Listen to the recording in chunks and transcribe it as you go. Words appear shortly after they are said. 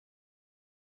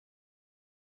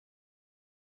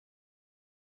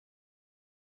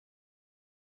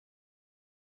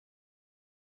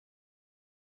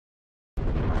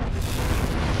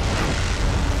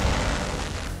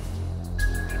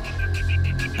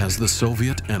As the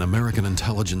Soviet and American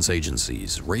intelligence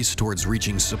agencies raced towards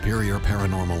reaching superior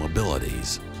paranormal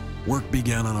abilities, work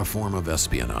began on a form of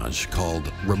espionage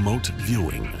called remote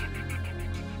viewing.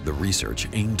 The research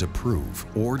aimed to prove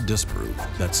or disprove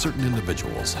that certain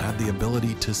individuals had the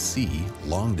ability to see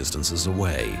long distances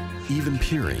away, even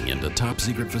peering into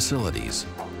top-secret facilities.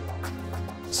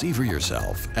 See for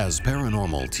yourself as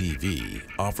ParanormalTV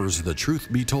offers the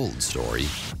truth-be-told story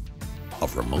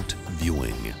of remote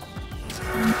viewing.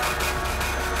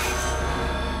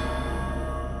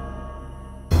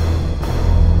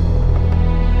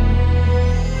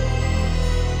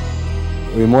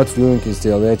 Remote viewing is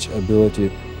the alleged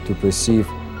ability to perceive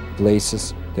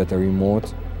places that are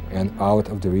remote and out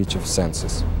of the reach of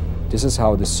senses. This is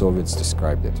how the Soviets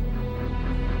described it.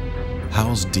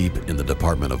 Housed deep in the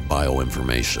Department of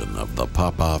Bioinformation of the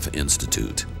Popov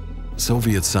Institute,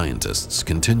 Soviet scientists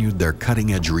continued their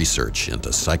cutting-edge research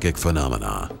into psychic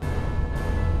phenomena.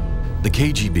 The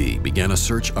KGB began a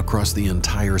search across the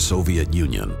entire Soviet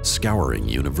Union, scouring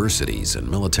universities and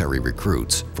military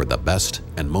recruits for the best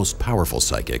and most powerful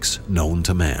psychics known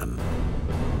to man.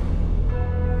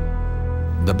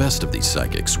 The best of these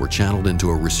psychics were channeled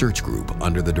into a research group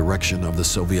under the direction of the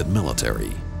Soviet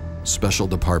military, Special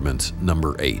Department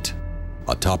Number 8,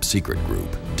 a top-secret group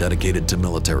dedicated to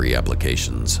military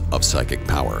applications of psychic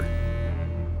power.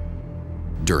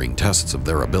 During tests of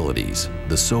their abilities,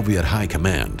 the Soviet High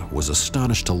Command was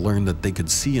astonished to learn that they could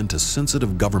see into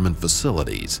sensitive government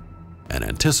facilities and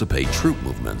anticipate troop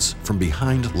movements from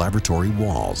behind laboratory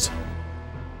walls.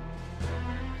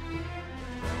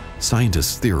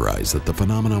 Scientists theorized that the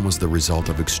phenomenon was the result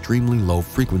of extremely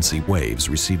low-frequency waves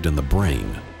received in the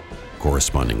brain,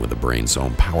 corresponding with the brain's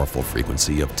own powerful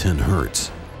frequency of 10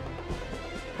 Hz.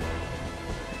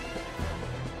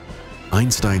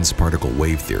 Einstein's particle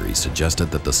wave theory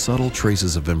suggested that the subtle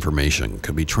traces of information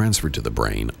could be transferred to the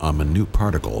brain on minute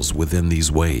particles within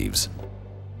these waves.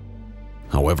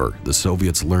 However, the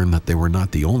Soviets learned that they were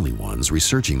not the only ones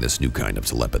researching this new kind of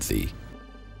telepathy.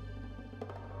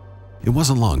 It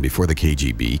wasn't long before the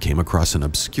KGB came across an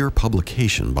obscure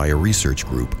publication by a research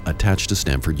group attached to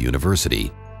Stanford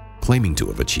University, claiming to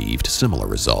have achieved similar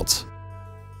results.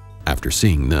 After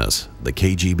seeing this, the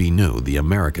KGB knew the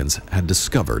Americans had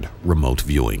discovered remote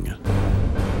viewing.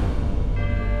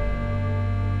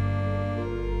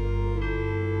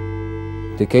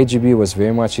 The KGB was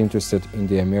very much interested in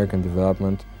the American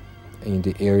development in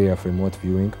the area of remote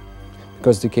viewing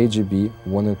because the KGB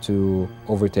wanted to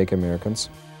overtake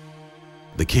Americans.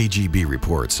 The KGB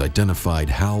reports identified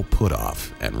Hal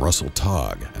Puthoff and Russell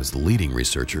Togg as the leading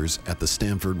researchers at the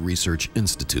Stanford Research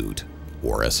Institute,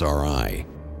 or SRI.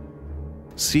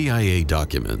 CIA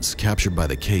documents captured by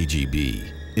the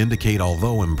KGB indicate,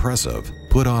 although impressive,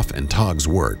 Puthoff and Togg's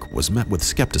work was met with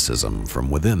skepticism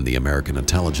from within the American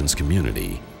intelligence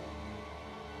community.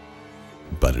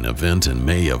 But an event in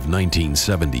May of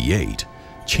 1978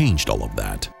 changed all of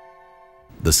that.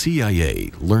 The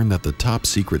CIA learned that the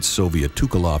top-secret Soviet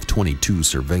Tupolev-22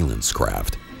 surveillance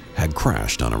craft had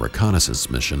crashed on a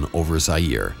reconnaissance mission over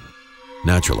Zaire.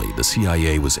 Naturally, the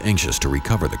CIA was anxious to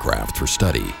recover the craft for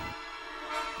study.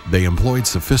 They employed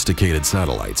sophisticated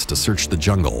satellites to search the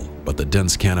jungle, but the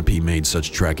dense canopy made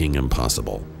such tracking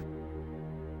impossible.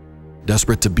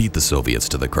 Desperate to beat the Soviets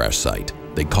to the crash site,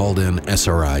 they called in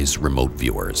SRI's remote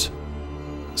viewers.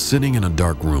 Sitting in a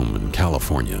dark room in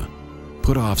California,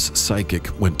 Puthoff's psychic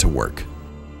went to work.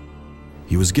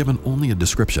 He was given only a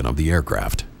description of the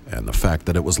aircraft and the fact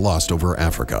that it was lost over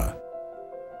Africa.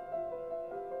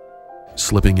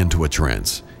 Slipping into a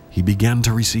trance, he began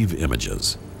to receive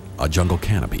images: a jungle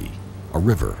canopy, a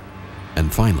river,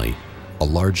 and finally, a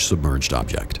large submerged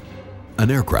object,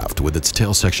 an aircraft with its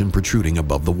tail section protruding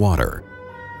above the water.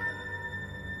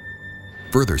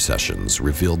 Further sessions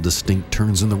revealed distinct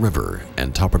turns in the river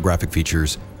and topographic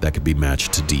features that could be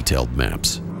matched to detailed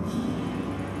maps.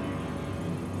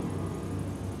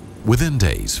 Within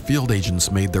days, field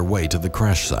agents made their way to the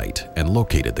crash site and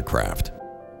located the craft.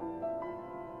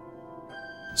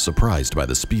 Surprised by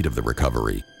the speed of the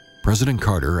recovery, President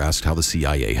Carter asked how the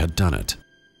CIA had done it.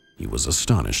 He was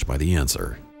astonished by the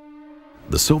answer.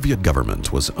 The Soviet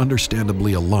government was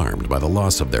understandably alarmed by the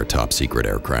loss of their top-secret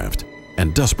aircraft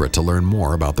and desperate to learn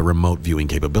more about the remote viewing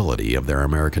capability of their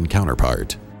American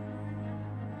counterpart.